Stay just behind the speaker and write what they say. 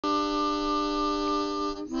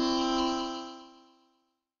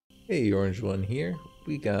Hey, Orange One here.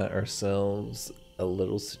 We got ourselves a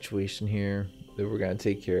little situation here that we're gonna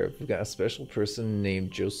take care of. We've got a special person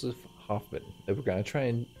named Joseph Hoffman that we're gonna try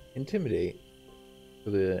and intimidate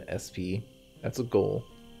for the SP. That's a goal.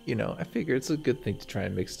 You know, I figure it's a good thing to try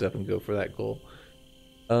and mix it up and go for that goal.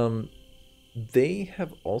 Um, they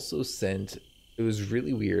have also sent, it was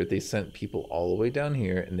really weird. They sent people all the way down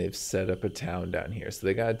here and they've set up a town down here. So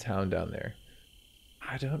they got a town down there.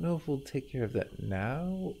 I don't know if we'll take care of that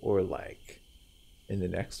now or like in the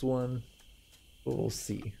next one, but we'll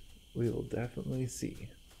see. We will definitely see.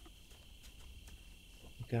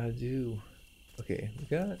 We gotta do. Okay, we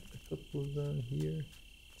got a couple down here.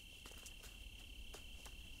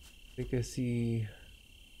 I think I see.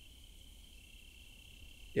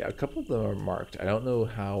 Yeah, a couple of them are marked. I don't know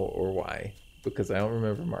how or why because I don't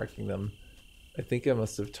remember marking them. I think I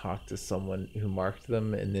must have talked to someone who marked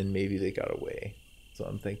them and then maybe they got away. So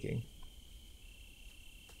I'm thinking.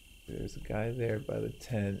 There's a guy there by the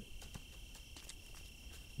tent.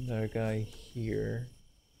 Another guy here.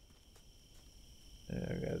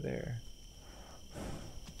 Another guy there.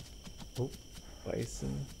 Oh,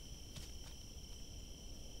 bison.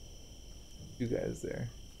 Two guys there.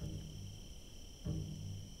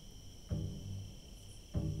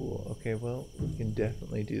 Cool. Okay, well, we can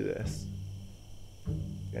definitely do this.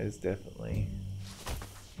 Guys, definitely.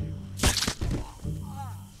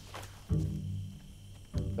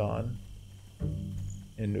 Gone.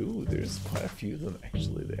 And ooh, there's quite a few of them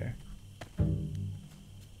actually there.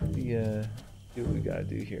 See what we gotta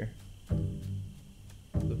do here.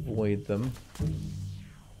 Avoid them.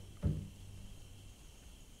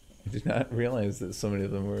 I did not realize that so many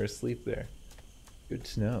of them were asleep there. Good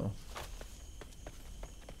to know.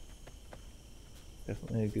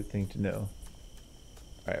 Definitely a good thing to know.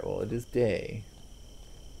 Alright, well, it is day.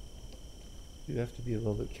 You have to be a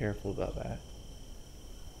little bit careful about that.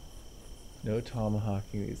 No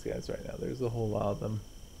tomahawking these guys right now. There's a whole lot of them.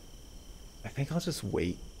 I think I'll just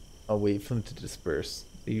wait. I'll wait for them to disperse.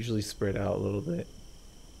 They usually spread out a little bit.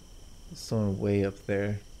 There's someone way up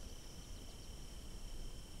there.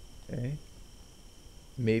 Okay.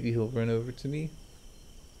 Maybe he'll run over to me.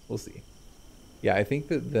 We'll see. Yeah, I think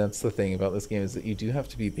that's the thing about this game is that you do have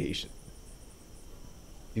to be patient.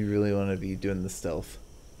 You really want to be doing the stealth.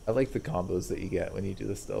 I like the combos that you get when you do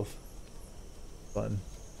the stealth. Fun.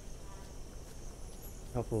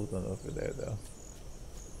 A couple of them over there though.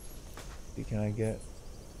 See, can I get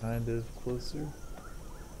kind of closer?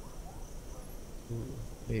 Ooh,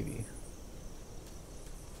 maybe.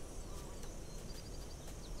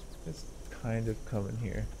 Just kind of coming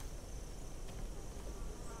here.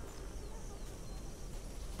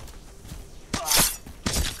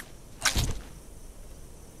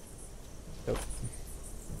 Oh.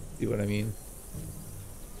 See what I mean?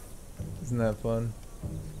 Isn't that fun?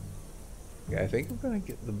 Yeah, I think I'm gonna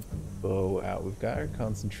get the bow out. We've got our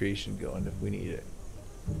concentration going if we need it.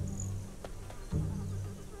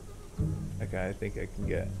 That guy I think I can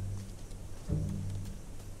get.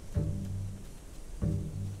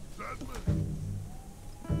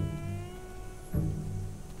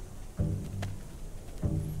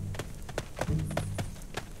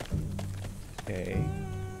 Okay.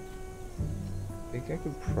 I think I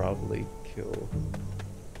could probably kill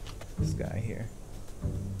this guy here.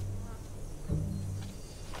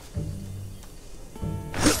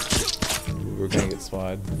 Ooh, we're gonna get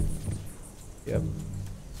swatted. Yep.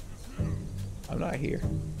 I'm not here.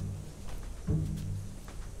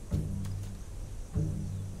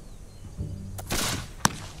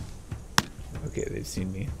 Okay, they've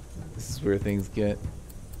seen me. This is where things get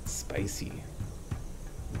spicy.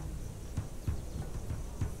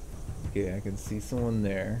 Okay, I can see someone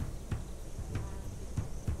there.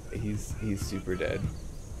 He's super dead.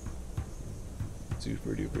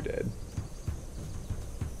 Super duper dead.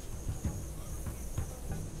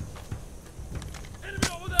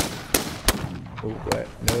 Oh, what?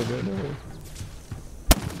 No.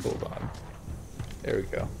 Hold on. There we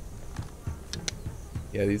go.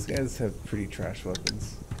 Yeah, these guys have pretty trash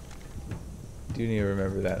weapons. Do need to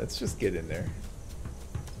remember that. Let's just get in there.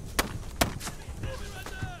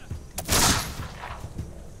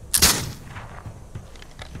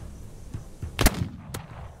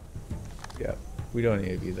 Yeah, we don't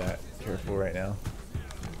need to be that careful right now.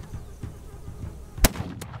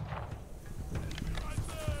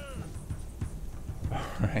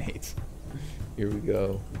 Alright, here we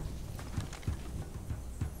go.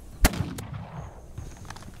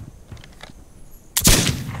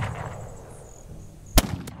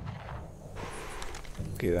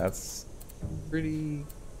 Okay, that's pretty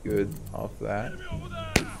good off that.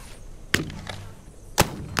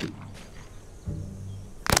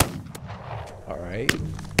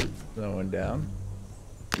 going down.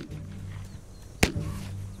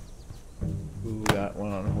 Ooh, got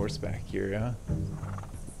one on horseback here, yeah.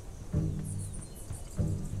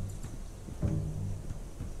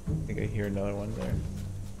 I think I hear another one there.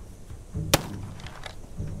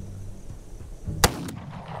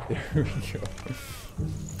 There we go.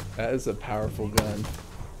 That is a powerful gun.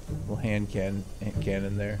 Little hand cannon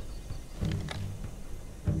there.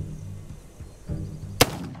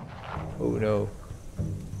 Oh no.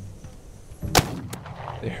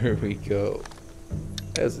 There we go.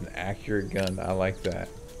 That is an accurate gun. I like that.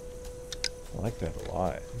 I like that a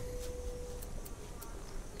lot.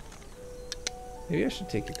 Maybe I should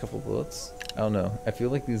take a couple bullets. I don't know. I feel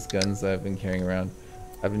like these guns that I've been carrying around,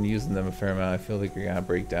 I've been using them a fair amount. I feel like they're gonna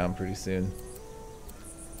break down pretty soon.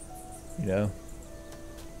 You know?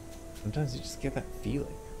 Sometimes you just get that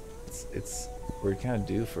feeling. It's we're kind of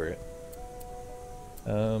due for it.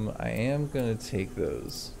 I am gonna take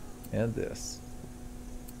those and this,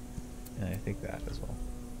 and I think that as well.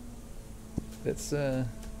 Let's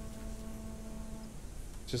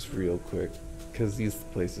just real quick, because these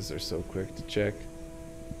places are so quick to check,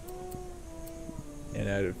 and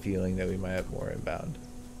I had a feeling that we might have more inbound.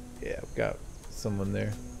 Yeah, we've got someone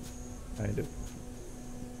there, kind of,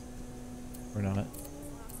 or not.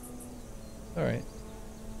 All right.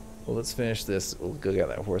 Well, let's finish this. We'll go get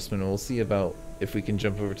that horseman, and we'll see about if we can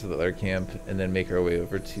jump over to the other camp and then make our way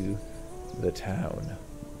over to the town.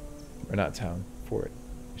 Or not town, fort,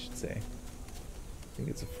 I should say. I think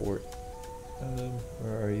it's a fort.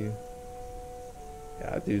 Where are you?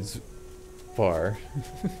 Yeah, dude's far.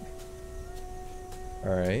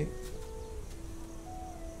 Alright.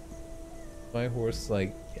 My horse,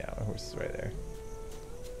 like, yeah, my horse is right there.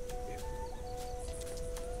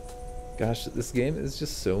 Gosh, this game is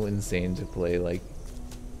just so insane to play, like,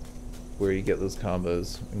 where you get those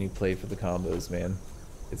combos, when you play for the combos, man.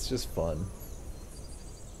 It's just fun.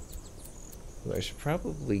 Ooh, I should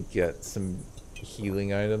probably get some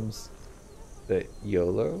healing items that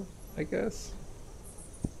YOLO, I guess?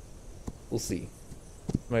 We'll see.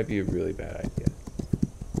 Might be a really bad idea.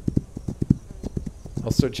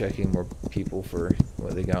 I'll start checking more people for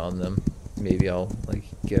what they got on them. Maybe I'll, like,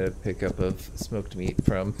 get a pickup of smoked meat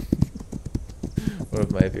from one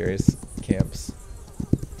of my various camps.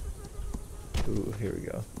 Ooh, here we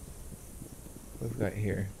go. What have we got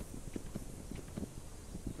here?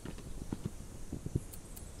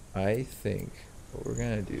 I think what we're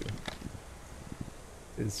gonna do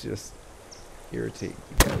is just irritate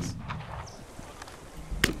you guys.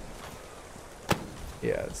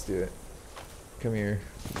 Yeah, let's do it. Come here.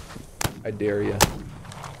 I dare ya.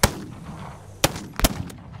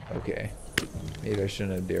 Okay. Maybe I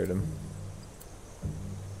shouldn't have dared him.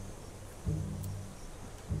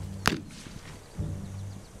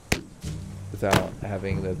 Without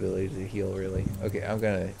having the ability to heal, really. Okay, I'm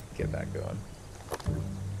gonna get that going.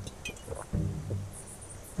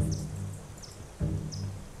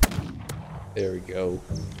 There we go.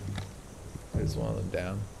 There's one of them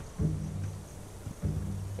down.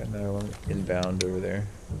 Got another one inbound over there.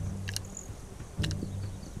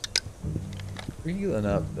 We're healing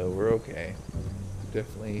up though, we're okay.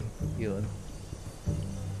 Definitely healing.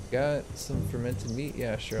 Got some fermented meat?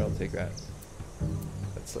 Yeah, sure, I'll take that.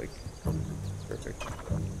 That's like perfect.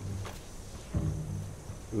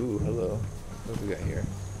 Ooh, hello. What do we got here?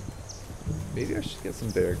 Maybe I should get some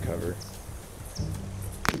better cover.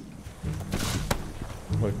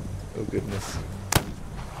 What? Oh goodness.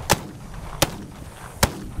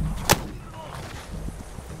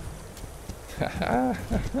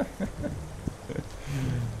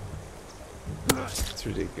 It's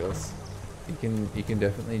ridiculous. You can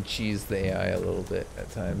definitely cheese the AI a little bit at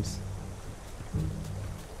times.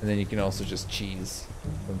 And then you can also just cheese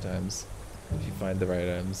sometimes if you find the right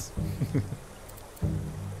items.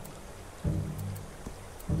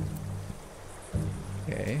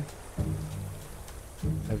 Okay.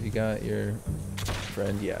 Have you got your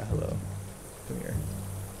friend? Yeah, hello. Come here.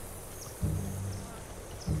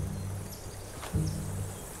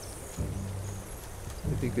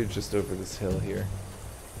 I think they're just over this hill here.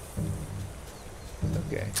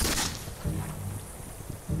 Okay.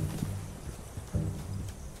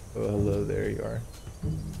 Oh, hello, there you are.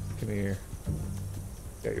 Come here.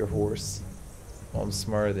 Got your horse. Well, I'm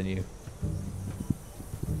smarter than you.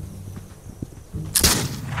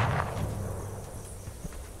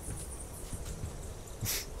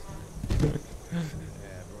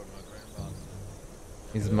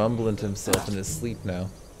 He's mumbling to himself in his sleep now.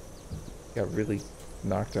 Got really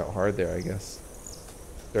knocked out hard there, I guess.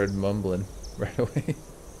 Started mumbling right away.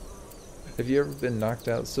 Have you ever been knocked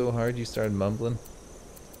out so hard you started mumbling?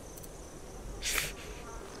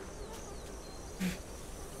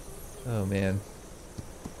 Oh man.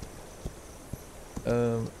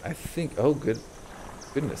 I think. Oh,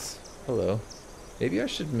 goodness. Hello. Maybe I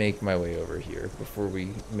should make my way over here before we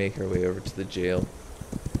make our way over to the jail.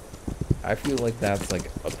 I feel like that's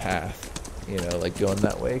like a path, you know, like going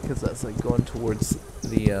that way, because that's like going towards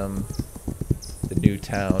the new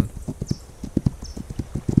town.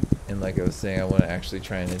 And like I was saying, I want to actually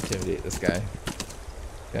try and intimidate this guy.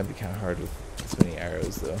 Gotta be kind of hard with this many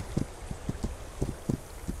arrows, though.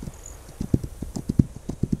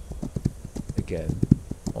 Again,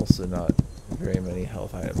 also not very many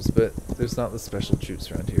health items, but there's not the special troops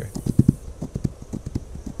around here.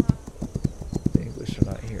 The English are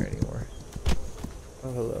not here anymore.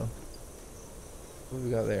 Oh, hello. What do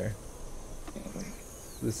we got there?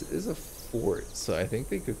 This is a fort, so I think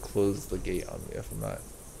they could close the gate on me if I'm not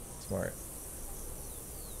smart.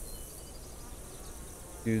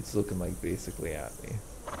 Dude's looking like basically at me.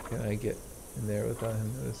 Can I get in there without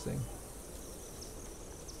him noticing?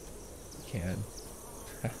 Can.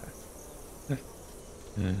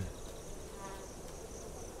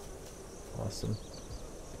 Awesome.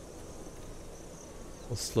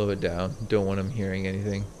 We'll slow it down. Don't want him hearing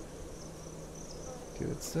anything. Okay,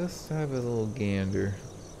 let's just have a little gander.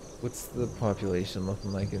 What's the population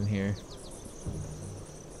looking like in here?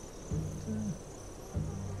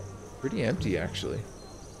 Pretty empty, actually.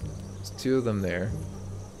 There's 2 of them there.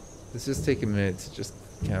 Let's just take a minute to just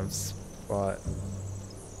kind of spot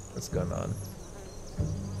what's going on.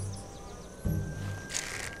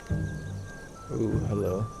 Ooh,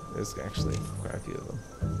 hello. There's actually quite a few of them.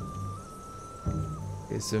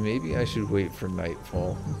 Okay, so maybe I should wait for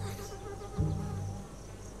nightfall.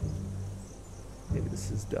 Maybe this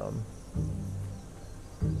is dumb.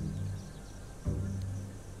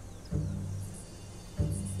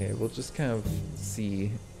 Okay, we'll just kind of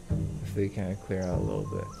see if they kind of clear out a little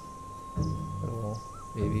bit. Oh,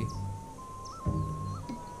 maybe.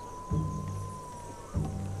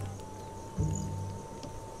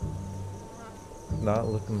 Not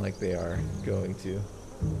looking like they are going to.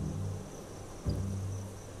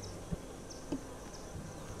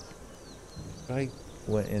 If I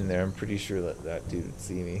went in there, I'm pretty sure that that dude would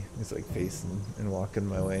see me. He's like facing and walking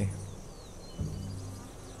my way.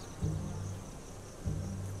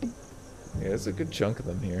 Yeah, there's a good chunk of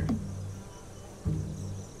them here.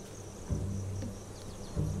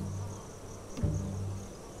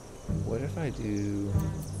 What if I do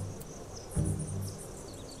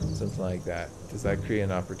something like that? Does that create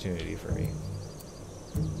an opportunity for me?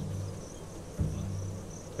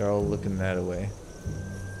 They're all looking that way.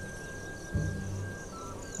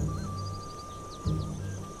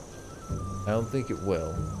 I don't think it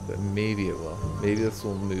will, but maybe it will. Maybe this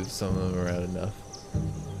will move some of them around enough.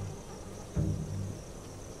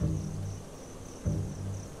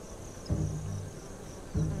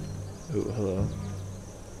 Oh, hello.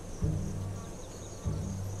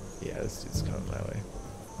 Yeah, this dude's coming my way.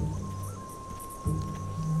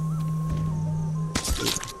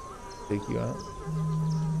 Take you out.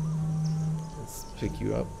 Let's pick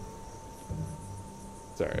you up.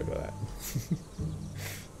 Sorry about that.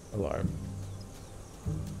 Alarm.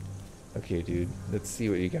 Okay, dude. Let's see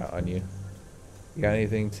what you got on you. You got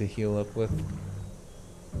anything to heal up with?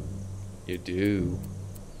 You do.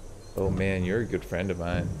 Oh man, you're a good friend of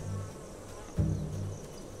mine.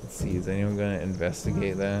 Let's see, is anyone gonna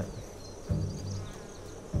investigate that?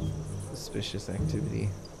 Suspicious activity.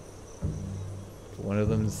 One of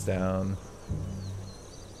them's down.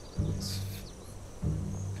 Looks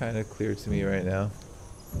kind of clear to me right now.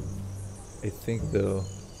 I think though.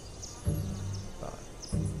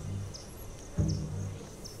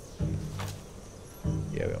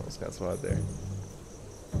 Yeah, we almost got spotted there.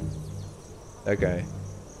 That guy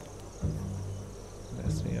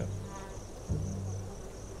messed me up.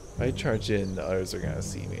 If I charge in, the others are gonna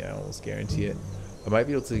see me. I almost guarantee it. I might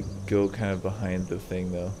be able to go kind of behind the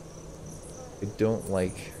thing though. I don't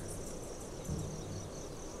like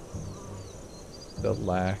the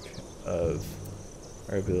lack of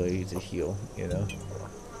our ability to heal, you know?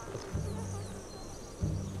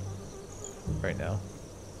 Right now.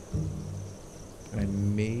 And I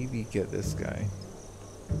maybe get this guy.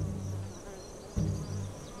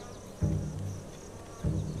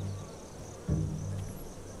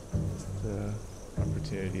 What's the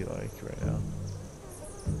opportunity like right now?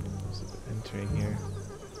 Is it entering here?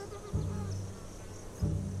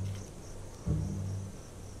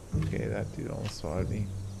 Okay, that dude almost spotted me.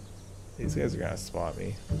 These guys are gonna spot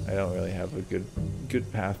me. I don't really have a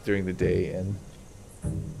good path during the day, and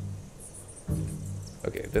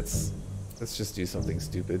okay, let's just do something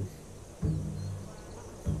stupid.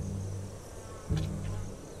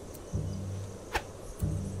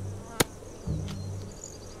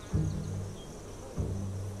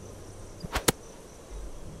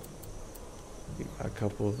 We got a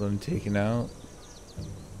couple of them taken out.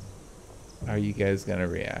 How are you guys gonna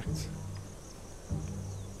react?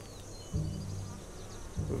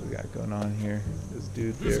 What we got going on here? This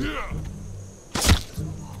dude there.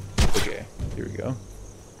 Okay, here we go.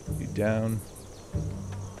 You down.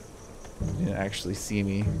 You didn't actually see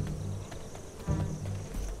me.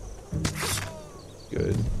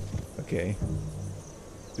 Good. Okay.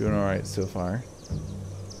 Doing alright so far.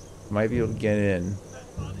 Might be able to get in.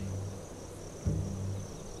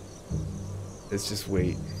 Let's just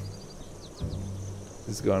wait. This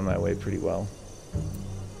is going my way pretty well.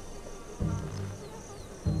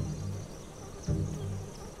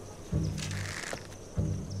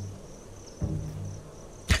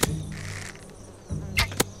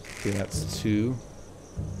 Okay, that's 2.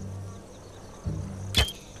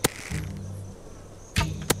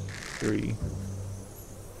 3.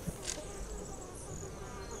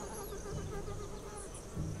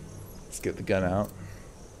 Let's get the gun out.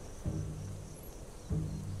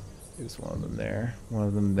 There's one of them there. One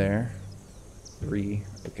of them there. 3.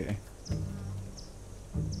 Okay.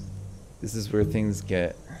 This is where things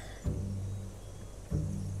get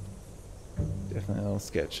definitely a little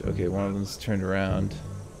sketch. Okay, one of them's turned around.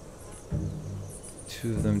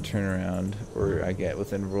 2 of them turn around, or I get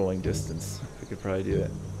within rolling distance. I could probably do it.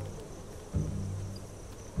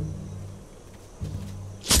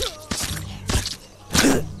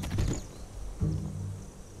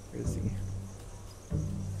 Where is he?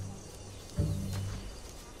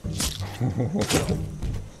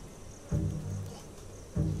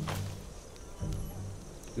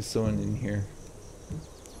 There's someone in here.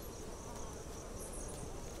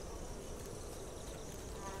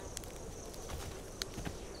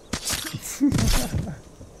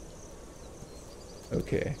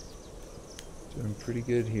 Okay. Doing pretty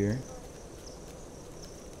good here.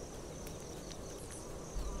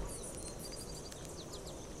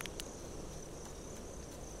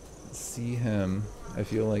 See him. I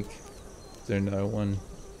feel like there's another one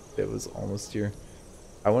that was almost here.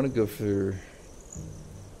 I want to go for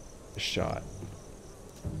a shot.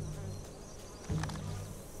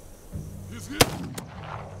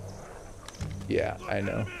 Yeah, I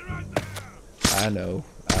know. I know.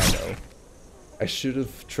 I should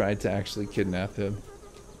have tried to actually kidnap him,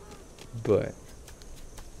 but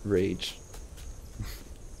rage.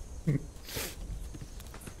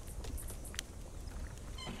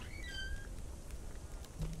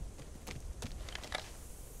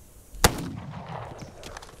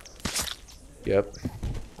 Yep,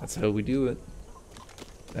 that's how we do it.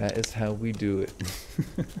 That is how we do it.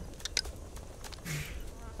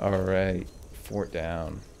 Alright, fort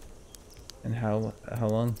down. And how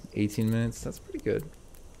long? 18 minutes? That's pretty good.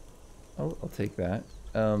 I'll take that.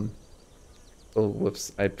 Oh,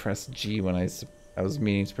 whoops. I pressed G when I was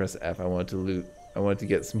meaning to press F. I wanted to loot. I wanted to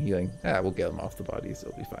get some healing. We'll get them off the bodies.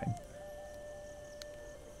 It'll be fine.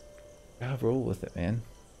 Gotta roll with it, man.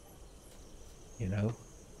 You know?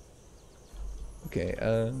 Okay,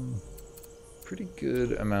 pretty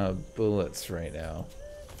good amount of bullets right now.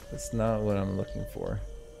 That's not what I'm looking for.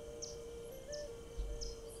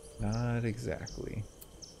 Not exactly.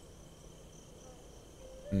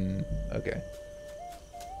 Okay.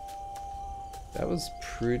 That was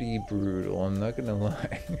pretty brutal, I'm not gonna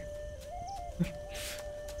lie.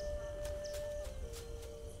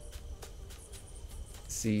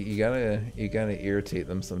 See, you gotta irritate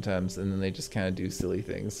them sometimes, and then they just kind of do silly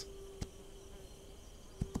things.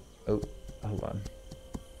 Oh, hold on.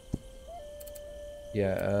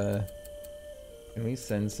 Yeah, can we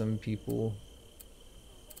send some people?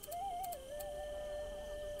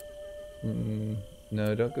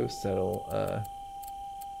 No, don't go settle.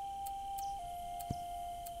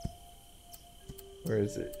 Where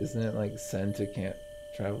is it? Isn't it like send to camp,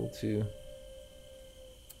 travel to?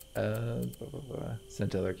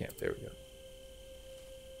 Send to other camp. There we go.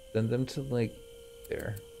 Send them to like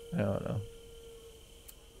there. I don't know.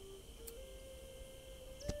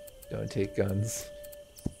 Don't take guns.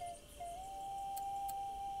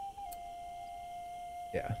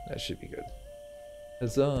 Yeah, that should be good.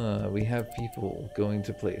 Huzzah! We have people going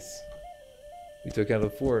to place. We took out a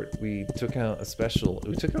fort. We took out a special.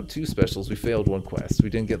 We took out 2 specials. We failed 1 quest. We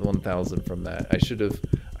didn't get the 1,000 from that. I should have.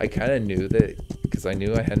 I kind of knew that because I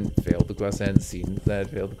knew I hadn't failed the quest. I hadn't seen that I had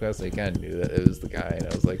failed the quest. I kind of knew that it was the guy, and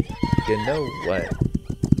I was like, you know what?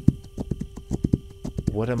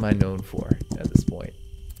 What am I known for at this point?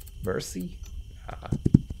 Mercy?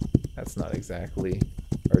 That's not exactly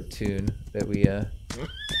our tune that we do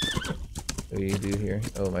here.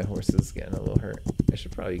 Oh, my horse is getting a little hurt. I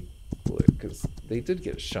should probably cool it because they did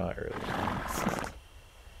get shot earlier.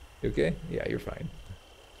 You okay? Yeah, you're fine.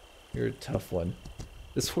 You're a tough one.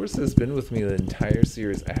 This horse has been with me the entire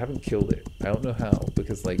series. I haven't killed it. I don't know how,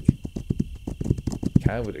 because like,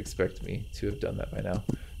 kind of would expect me to have done that by now.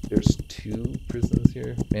 There's 2 prisons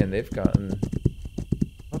here. Man, they've gotten a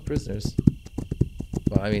lot of prisoners.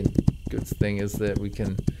 Well, I mean, good thing is that we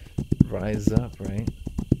can rise up, right?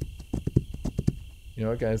 You know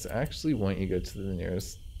what, guys? I actually want you to go to the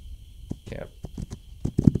nearest camp.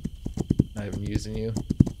 I'm using you.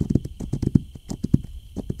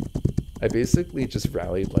 I basically just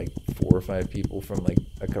rallied like 4 or 5 people from like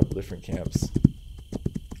a couple different camps.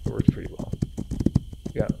 It worked pretty well.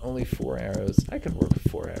 We got only 4 arrows. I could work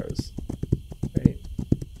with 4 arrows, right?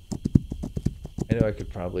 I know I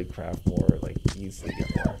could probably craft more, like easily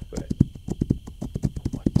get more, but I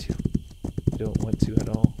don't want to. I don't want to at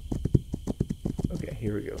all. Okay,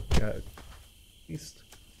 here we go. Got at least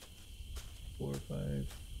 4 or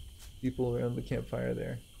 5 people around the campfire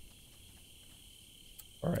there.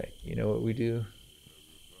 Alright, you know what we do?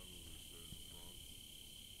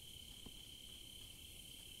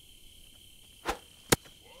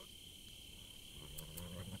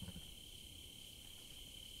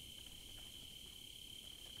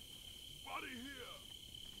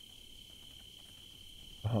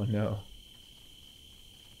 Oh no.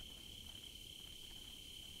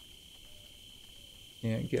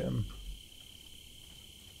 Can't get him.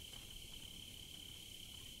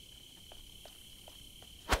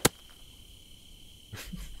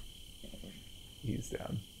 He's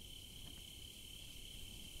down.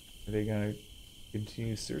 Are they gonna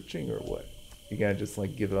continue searching or what? You gotta just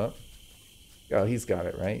like give up? Oh, he's got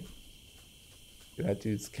it, right? That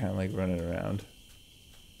dude's kind of like running around.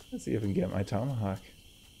 Let's see if I can get my tomahawk.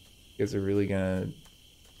 You guys are really gonna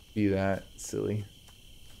be that silly.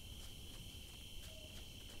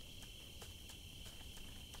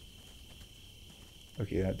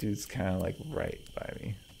 Okay, that dude's kind of like right by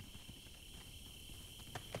me.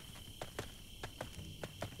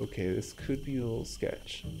 Okay, this could be a little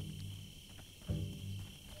sketch.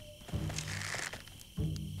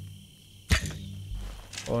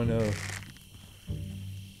 Oh no.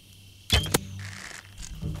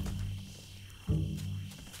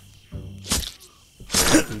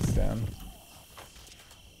 Okay, he's down.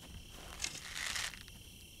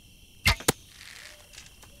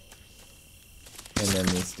 And then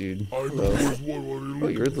this dude. Hello. Oh,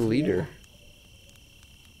 you're the leader.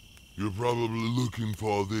 You're probably looking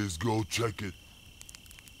for this. Go check it.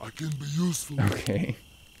 I can be useful. Okay.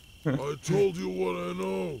 I told you what I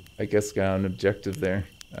know. I guess got an objective there.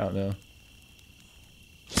 I don't know.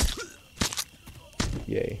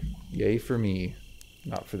 Yay. Yay for me.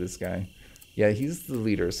 Not for this guy. Yeah, he's the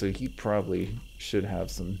leader, so he probably should have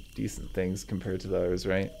some decent things compared to the others,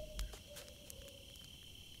 right?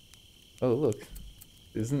 Oh, look.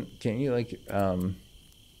 Can't you, like,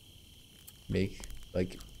 make,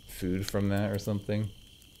 like, food from that or something?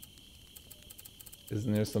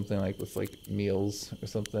 Isn't there something like with, like, meals or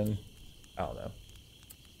something? I don't know.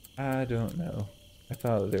 I don't know. I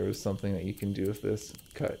thought there was something that you can do with this.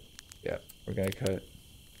 Cut. Yeah, we're gonna cut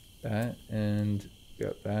that, and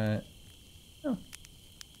got that. Oh.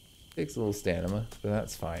 Takes a little stamina, but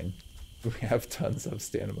that's fine. We have tons of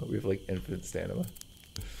stamina. We have, like, infinite stamina.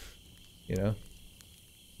 You know?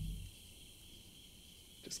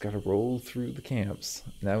 Just gotta roll through the camps.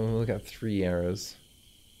 Now we only got 3 arrows.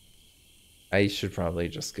 I should probably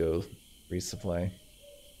just go resupply.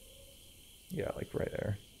 Yeah, like right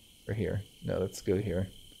there. Or here. No, let's go here.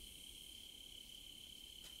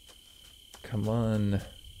 Come on.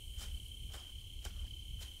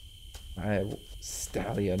 Alright,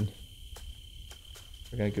 stallion.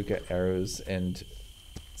 We're gonna go get arrows and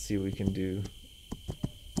see what we can do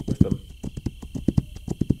with them.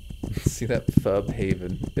 See that Fub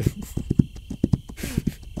Haven.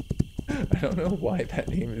 I don't know why that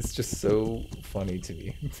name is just so funny to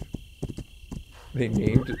me. They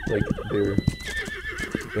named like their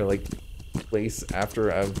like place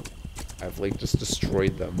after I've like just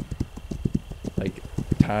destroyed them. Like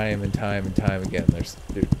time and time and time again.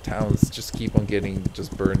 Their towns just keep on getting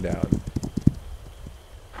just burned down.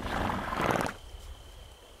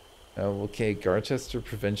 Oh, okay, Garchester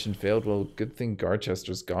prevention failed. Well, good thing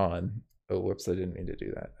Garchester's gone. Oh, whoops, I didn't mean to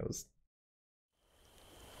do that.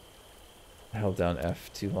 I held down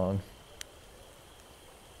F too long.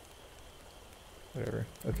 Whatever.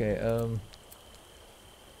 Okay,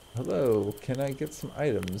 hello, can I get some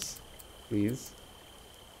items, please?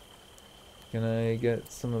 Can I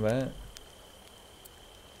get some of that?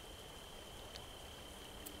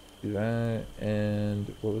 Do that,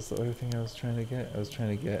 and what was the other thing I was trying to get? I was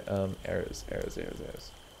trying to get, arrows.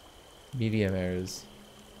 Medium arrows.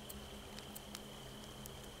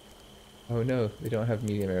 Oh no, they don't have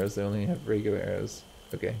medium arrows, they only have regular arrows.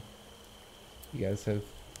 Okay. You guys have...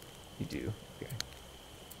 You do. Okay.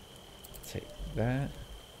 Take that.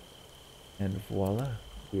 And voila.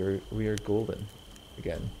 We are golden.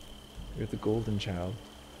 Again. You're the golden child.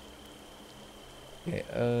 Okay,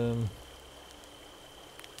 I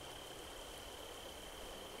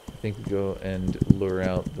think we go and lure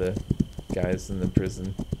out the guys in the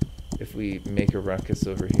prison. If we make a ruckus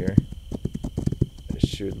over here, it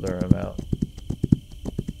should lure them out.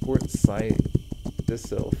 Fort Sight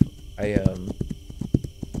itself. I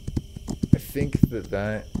think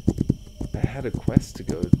that I had a quest to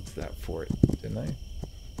go to that fort, didn't I?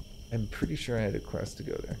 I'm pretty sure I had a quest to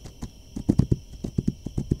go there.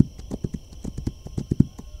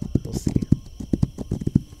 We'll see.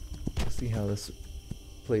 We'll see how this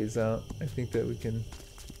plays out. I think that we can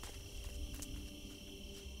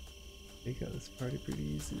take out this party pretty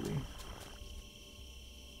easily.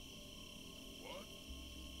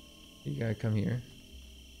 You gotta come here.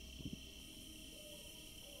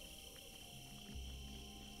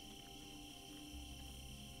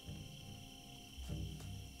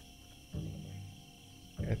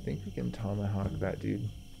 I think we can tomahawk that dude.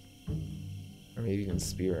 Or maybe even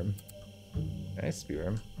spear him. Can I spear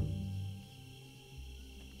him?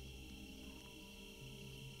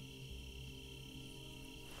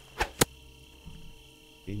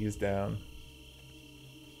 Okay, he's down.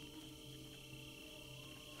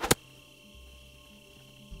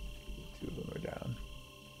 Two of them are down.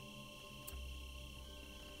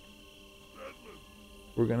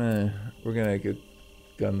 We're gonna get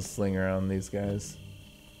gunslinger on these guys.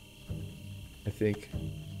 I think.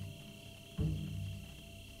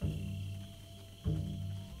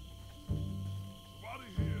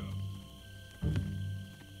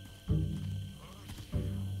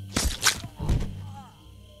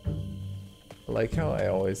 I like how I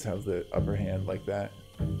always have the upper hand like that.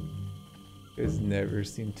 You guys never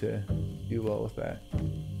seem to do well with that.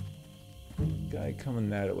 Guy coming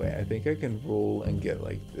that way. I think I can roll and get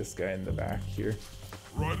like this guy in the back here.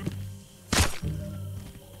 Right.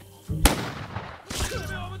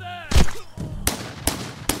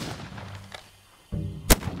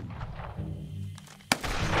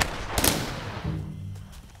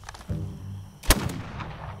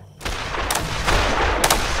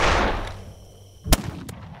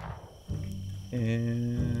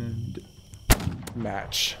 And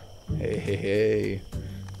match. Hey, hey, hey.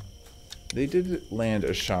 They did land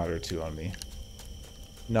a shot or two on me.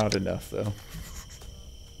 Not enough though.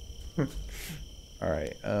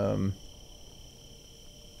 Alright,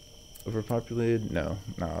 overpopulated? No,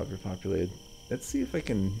 not overpopulated. Let's see if I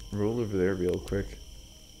can roll over there real quick.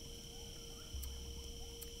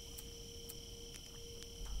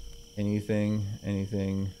 Anything.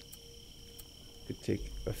 Could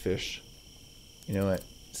take a fish. You know what?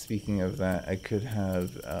 Speaking of that, I could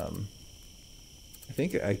have, I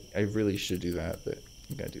think I really should do that, but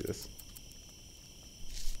I'm gonna do this.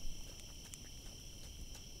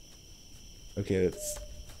 Okay, let's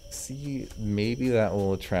see. Maybe that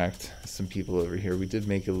will attract some people over here. We did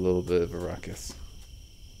make a little bit of a ruckus.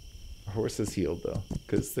 Our horse is healed though,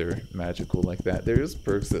 because they're magical like that. There's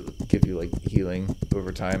perks that give you like healing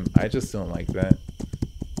over time. I just don't like that.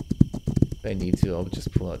 If I need to, I'll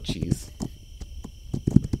just pull out cheese.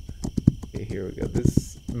 Okay, here we go.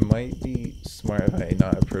 This might be smart if I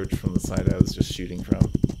not approach from the side I was just shooting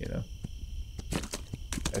from, you know.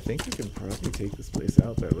 I think we can probably take this place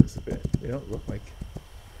out by the looks of it. They don't look like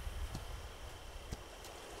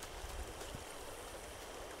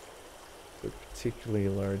a particularly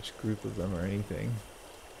large group of them or anything.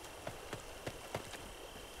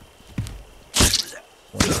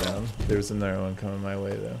 One down. There's another one coming my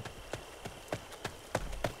way though.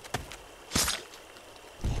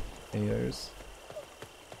 Any others?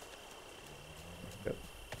 Yep.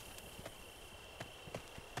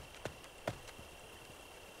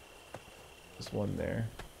 There's one there.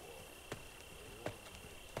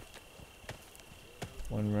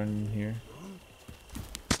 One running here.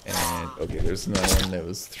 And okay, there's another one that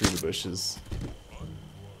was through the bushes.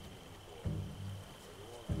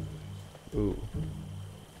 Ooh.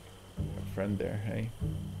 A friend there, hey?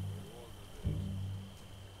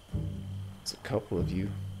 There's a couple of you.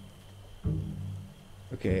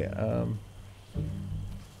 Okay,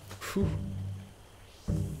 whew.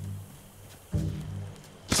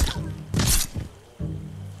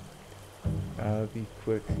 Be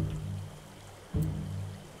quick.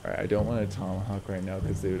 Alright, I don't want to tomahawk right now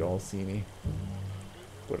because they would all see me.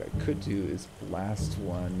 What I could do is blast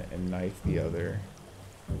one and knife the other.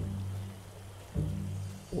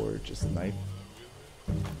 Or just knife.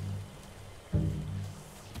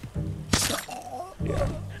 Yeah,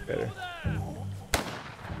 better.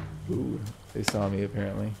 Ooh, they saw me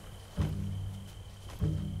apparently.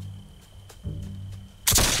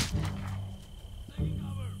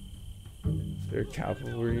 There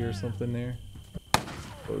cavalry or something there?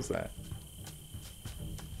 What was that?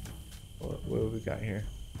 What have we got here?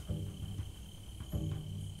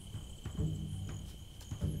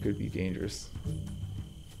 Could be dangerous.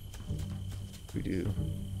 We do.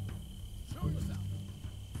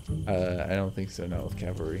 I don't think so, not with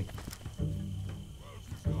cavalry.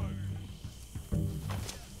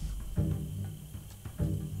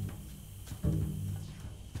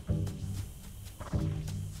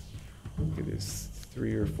 Okay, there's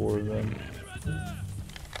 3 or 4 of them.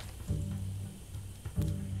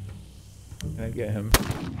 Can I get him?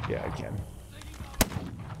 Yeah, I can.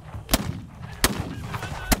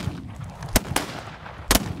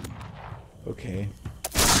 Okay.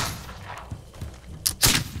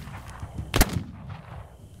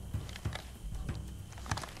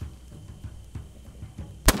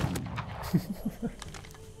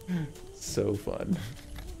 So fun.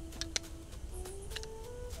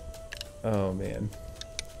 Oh man.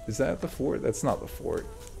 Is that the fort? That's not the fort.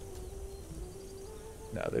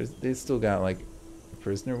 No, they still got like a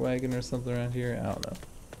prisoner wagon or something around here. I don't know.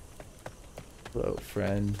 Hello,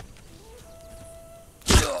 friend.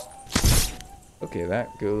 Okay,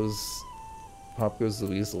 that goes. Pop goes the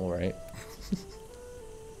weasel, right?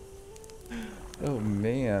 Oh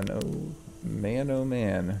man, oh man, oh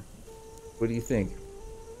man. What do you think?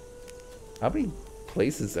 How many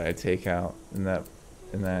places did I take out in that?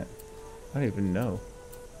 I don't even know.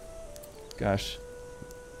 Gosh.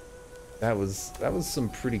 That was some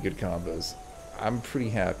pretty good combos. I'm pretty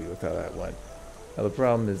happy with how that went. Now the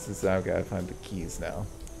problem is I've got to find the keys now.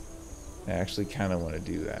 I actually kind of want to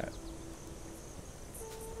do that.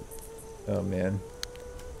 Oh man.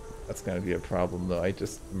 That's going to be a problem though. I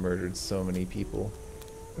just murdered so many people.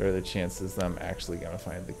 What are the chances that I'm actually going to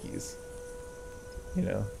find the keys? You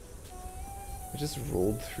know? I just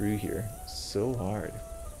rolled through here so hard.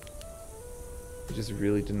 I just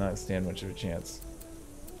really did not stand much of a chance.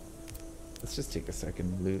 Let's just take a second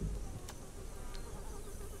and loot.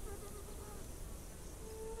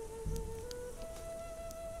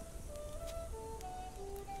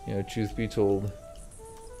 You know, truth be told,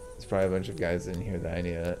 there's probably a bunch of guys in here that I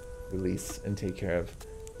need to release and take care of.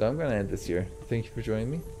 So I'm going to end this here. Thank you for joining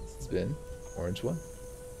me. This has been Orange One.